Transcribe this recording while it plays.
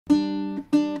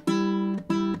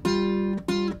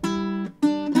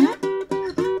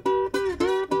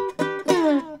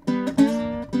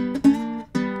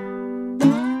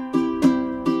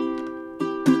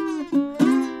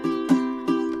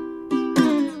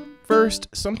first,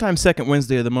 sometimes second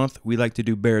Wednesday of the month, we like to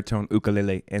do baritone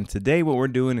ukulele. And today what we're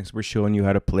doing is we're showing you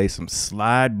how to play some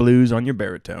slide blues on your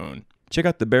baritone. Check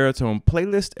out the baritone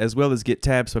playlist as well as get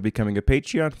tabs by becoming a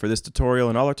Patreon for this tutorial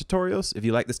and all our tutorials. If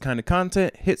you like this kind of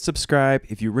content, hit subscribe.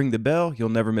 If you ring the bell, you'll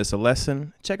never miss a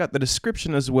lesson. Check out the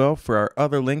description as well for our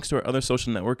other links to our other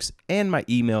social networks and my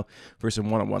email for some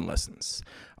one-on-one lessons.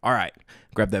 All right,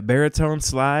 grab that baritone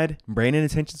slide, brain and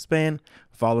attention span,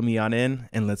 follow me on in,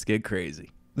 and let's get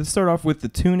crazy. Let's start off with the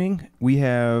tuning. We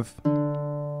have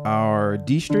our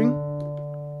D string,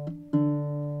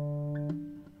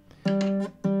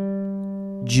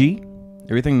 G,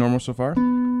 everything normal so far,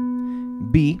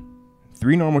 B,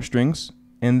 3 normal strings,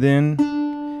 and then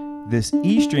this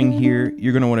E string here,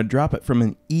 you're going to want to drop it from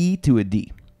an E to a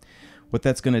D. What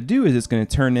that's going to do is it's going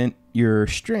to turn in your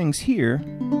strings here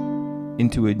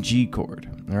into a G chord,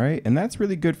 all right? And that's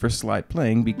really good for slide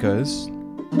playing because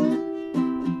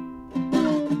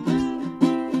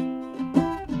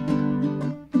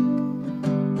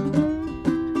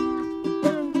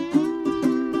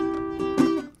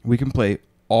we can play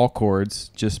all chords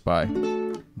just by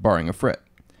barring a fret.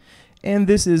 And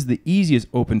this is the easiest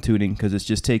open tuning because it's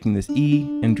just taking this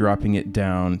E and dropping it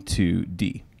down to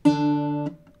D.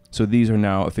 So these are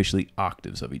now officially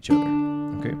octaves of each other,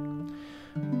 okay?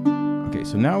 Okay,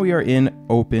 so now we are in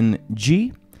open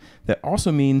G. That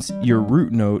also means your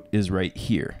root note is right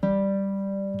here.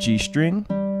 G string,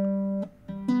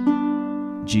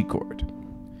 G chord.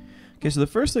 Okay, so the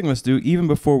first thing let's do, even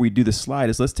before we do the slide,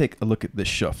 is let's take a look at this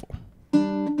shuffle.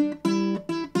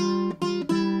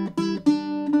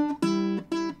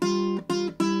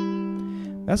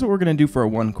 That's what we're gonna do for a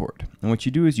 1 chord. And what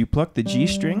you do is you pluck the G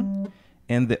string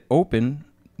and the open,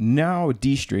 now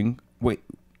D string,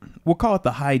 we'll call it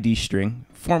the high D string,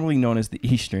 formerly known as the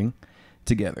E string,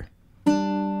 together.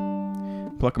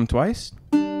 Pluck them twice,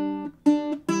 and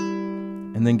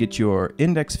then get your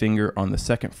index finger on the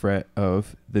 2nd fret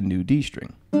of the new D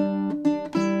string.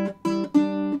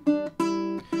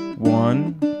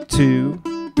 1, 2,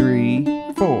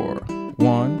 3, 4.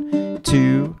 1,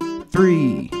 2,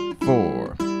 3,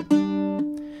 4.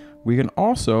 We can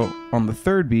also, on the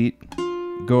 3rd beat,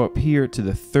 go up here to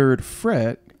the 3rd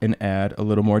fret and add a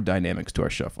little more dynamics to our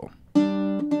shuffle.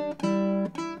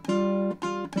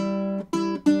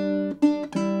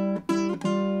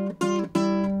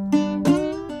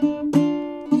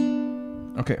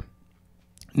 Okay,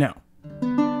 now,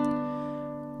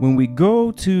 when we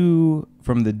go to,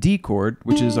 from the D chord,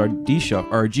 which is our G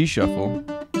shuffle,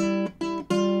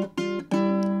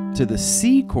 to the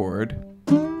C chord,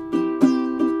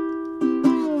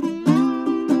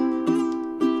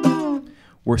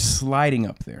 we're sliding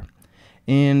up there.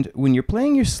 And when you're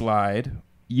playing your slide,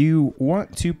 you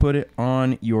want to put it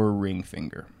on your ring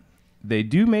finger. They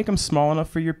do make them small enough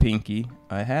for your pinky.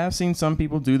 I have seen some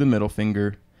people do the middle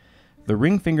finger. The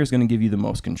ring finger is going to give you the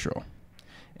most control.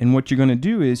 And what you're going to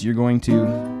do is you're going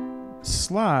to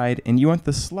slide, and you want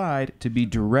the slide to be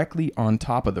directly on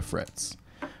top of the frets.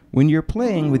 When you're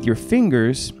playing with your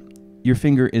fingers, your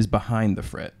finger is behind the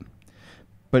fret.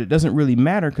 But it doesn't really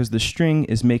matter because the string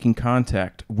is making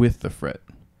contact with the fret.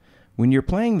 When you're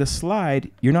playing the slide,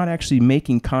 you're not actually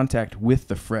making contact with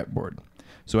the fretboard.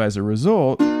 So as a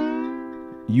result,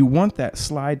 you want that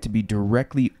slide to be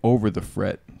directly over the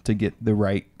fret to get the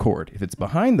right chord. If it's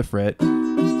behind the fret,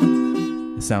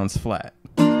 it sounds flat.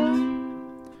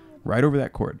 Right over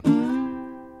that chord.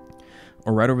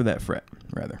 Or right over that fret,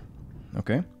 rather.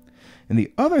 Okay? And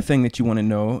the other thing that you want to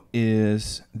know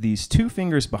is these 2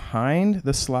 fingers behind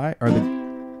the slide, or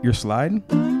your slide,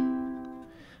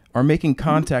 are making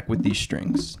contact with these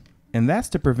strings. And that's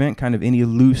to prevent kind of any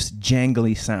loose,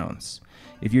 jangly sounds.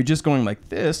 If you're just going like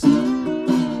this,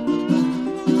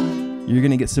 you're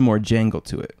going to get some more jangle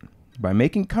to it. By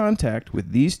making contact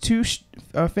with these 2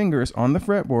 fingers on the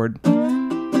fretboard,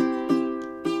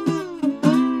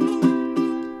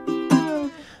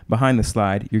 behind the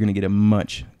slide, you're going to get a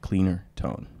much cleaner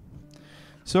tone.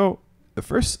 So the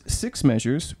first 6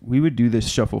 measures, we would do this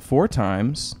shuffle 4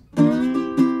 times.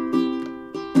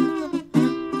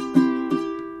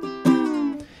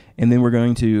 And then we're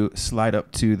going to slide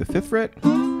up to the 5th fret.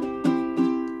 And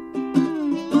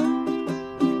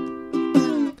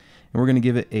we're going to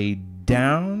give it a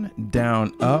down,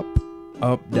 down, up,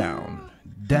 up, down.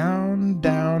 Down,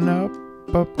 down, up,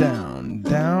 down.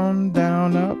 Down,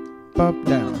 down, up,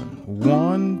 down.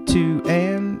 1, 2,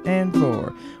 and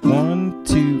 4. 1,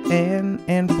 2,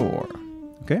 and 4.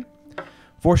 Okay?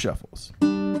 4 shuffles.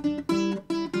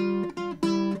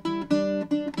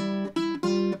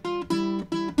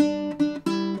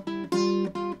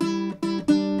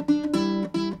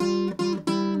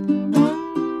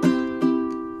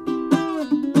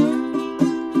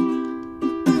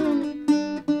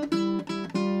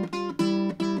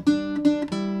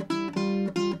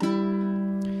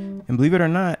 believe it or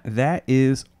not, that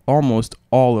is almost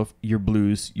all of your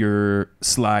blues, your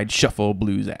slide shuffle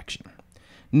blues action.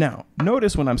 Now,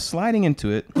 notice when I'm sliding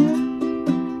into it,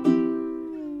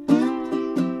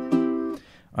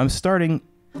 I'm starting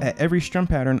at every strum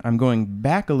pattern, I'm going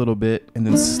back a little bit and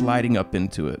then sliding up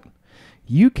into it.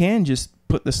 You can just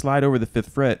put the slide over the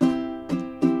 5th fret,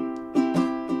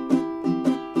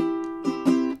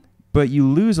 but you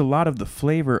lose a lot of the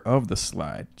flavor of the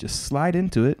slide. Just slide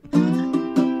into it.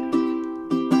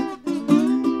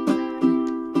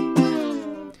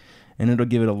 And it'll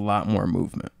give it a lot more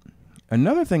movement.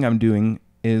 Another thing I'm doing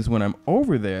is when I'm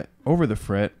over the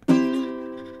fret,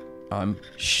 I'm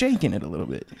shaking it a little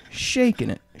bit. Shaking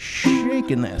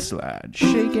that slide.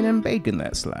 Shaking and baking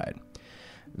that slide.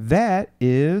 That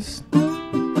is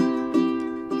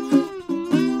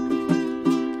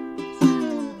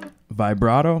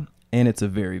vibrato, and it's a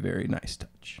very, very nice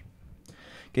touch.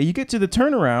 Okay, you get to the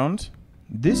turnaround.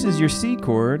 This is your C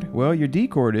chord. Well, your D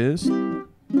chord is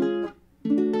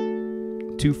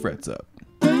 2 frets up.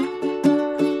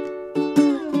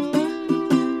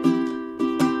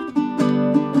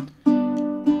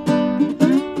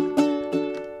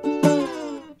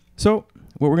 So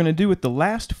what we're going to do with the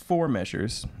last 4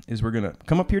 measures is we're going to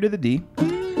come up here to the D,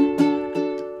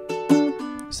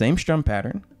 same strum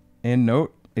pattern, and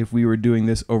note if we were doing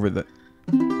this over the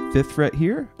 5th fret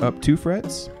here, up 2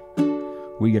 frets,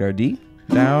 we get our D,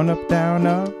 down, up, down,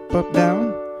 up,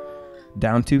 down,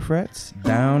 down 2 frets,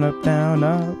 down, up, down,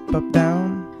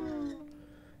 and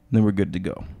then we're good to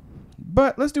go.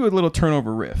 But let's do a little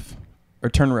turnover riff, or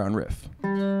turnaround riff.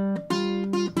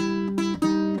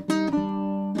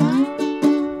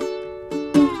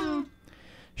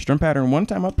 Strum pattern 1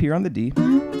 time up here on the D,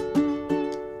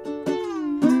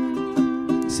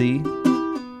 C,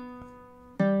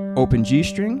 open G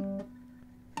string,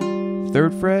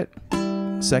 3rd fret,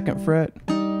 2nd fret,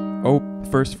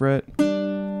 1st fret,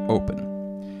 open.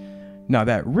 Now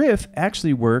that riff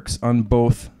actually works on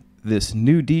both this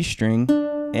new D string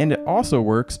and it also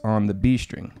works on the B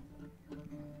string.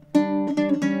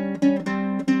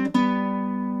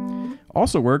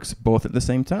 Also works both at the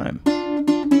same time,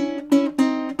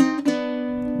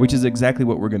 which is exactly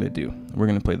what we're going to do. We're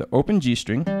going to play the open G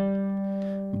string,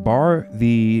 bar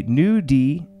the new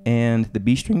D and the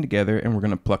B string together, and we're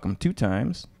going to pluck them 2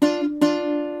 times,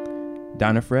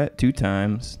 down a fret 2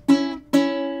 times,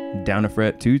 down a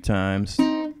fret 2 times,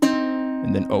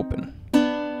 and then open.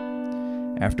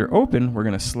 After open, we're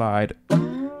going to slide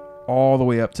all the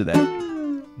way up to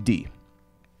that D.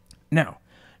 Now,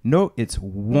 note it's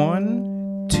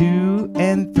 1, 2,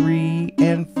 and 3,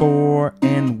 and 4,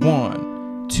 and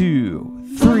 1, 2,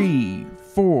 3,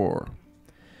 4.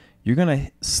 You're going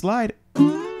to slide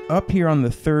up here on the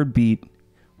 3rd beat,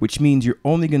 which means you're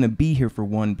only going to be here for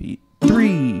 1 beat.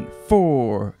 3,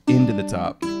 4, into the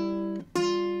top.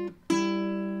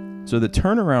 So the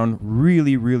turnaround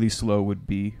really, really slow would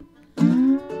be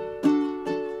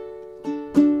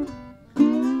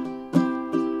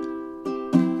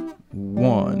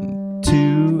 1,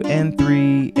 2, and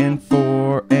 3, and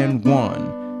 4, and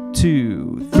 1,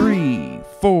 2, 3,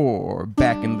 4,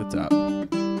 back into the top.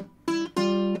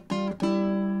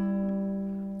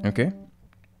 Okay.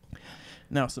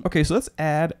 Now, so let's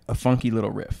add a funky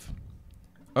little riff.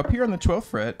 Up here on the 12th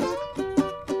fret,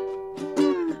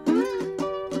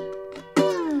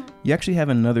 you actually have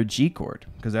another G chord,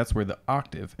 because that's where the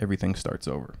octave, everything starts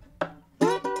over.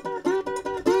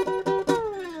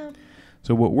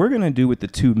 So what we're going to do with the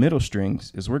 2 middle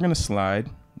strings is we're going to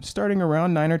slide, starting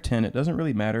around 9 or 10, it doesn't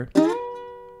really matter,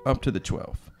 up to the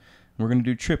 12th. We're going to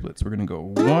do triplets. We're going to go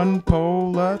 1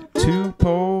 pola, 2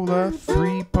 pola,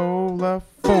 3 pola,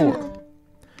 4.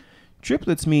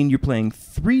 Triplets mean you're playing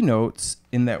 3 notes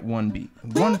in that 1 beat.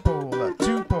 1 pola,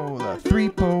 2 pola, 3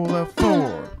 pola,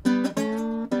 4.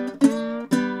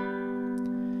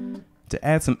 To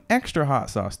add some extra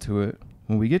hot sauce to it,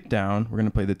 when we get down, we're going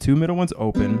to play the 2 middle ones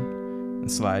open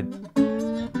and slide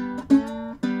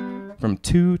from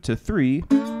 2 to 3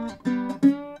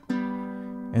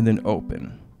 and then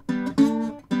open.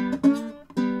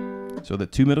 So the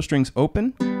 2 middle strings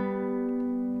open,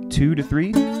 2 to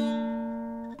 3,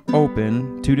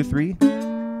 open, 2 to 3,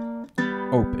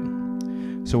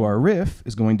 open. So our riff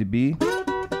is going to be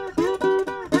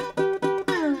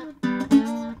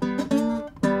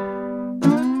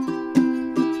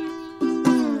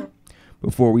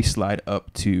before we slide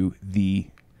up to the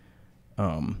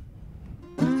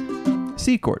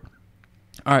C chord.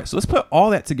 All right, so let's put all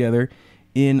that together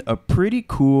in a pretty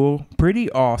cool, pretty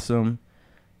awesome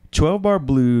 12-bar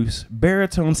blues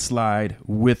baritone slide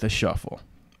with a shuffle.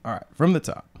 All right, from the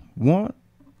top. 1,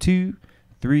 2,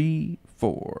 3,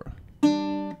 4.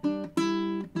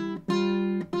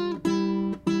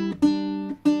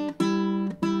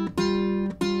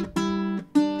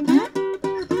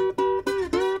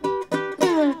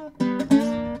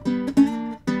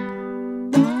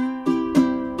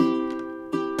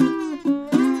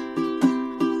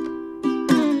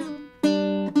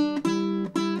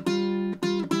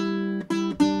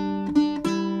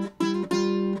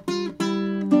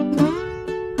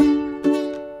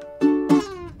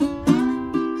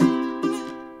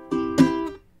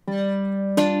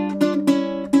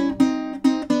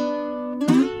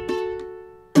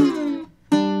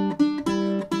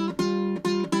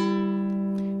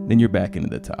 then you're back into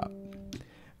the top.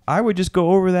 I would just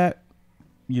go over that,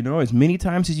 as many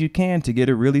times as you can to get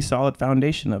a really solid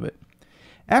foundation of it.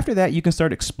 After that, you can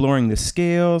start exploring the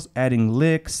scales, adding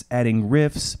licks, adding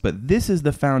riffs, but this is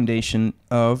the foundation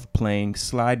of playing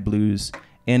slide blues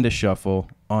and a shuffle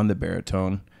on the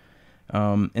baritone.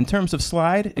 In terms of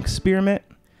slide, experiment.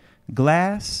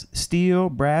 Glass, steel,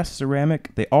 brass,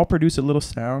 ceramic, they all produce a little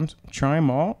sound. Try them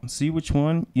all and see which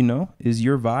one, is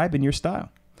your vibe and your style.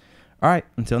 All right,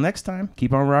 until next time,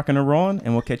 keep on rocking and rolling,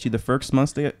 and we'll catch you the first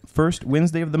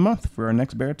Wednesday of the month for our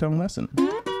next baritone lesson.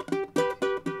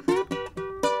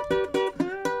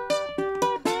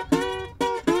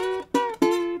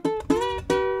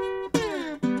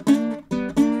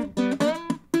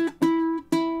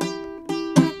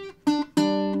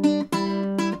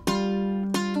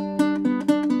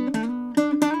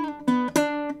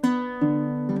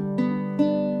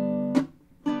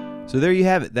 So there you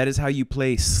have it. That is how you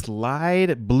play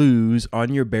slide blues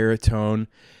on your baritone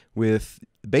with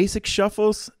basic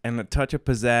shuffles and a touch of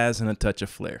pizzazz and a touch of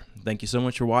flair. Thank you so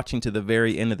much for watching to the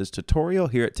very end of this tutorial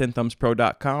here at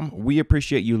tenthumspro.com. We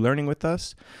appreciate you learning with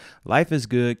us. Life is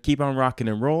good. Keep on rocking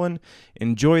and rolling.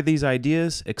 Enjoy these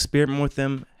ideas. Experiment with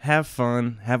them. Have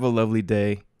fun. Have a lovely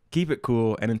day. Keep it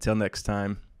cool. And until next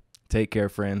time, take care,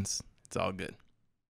 friends. It's all good.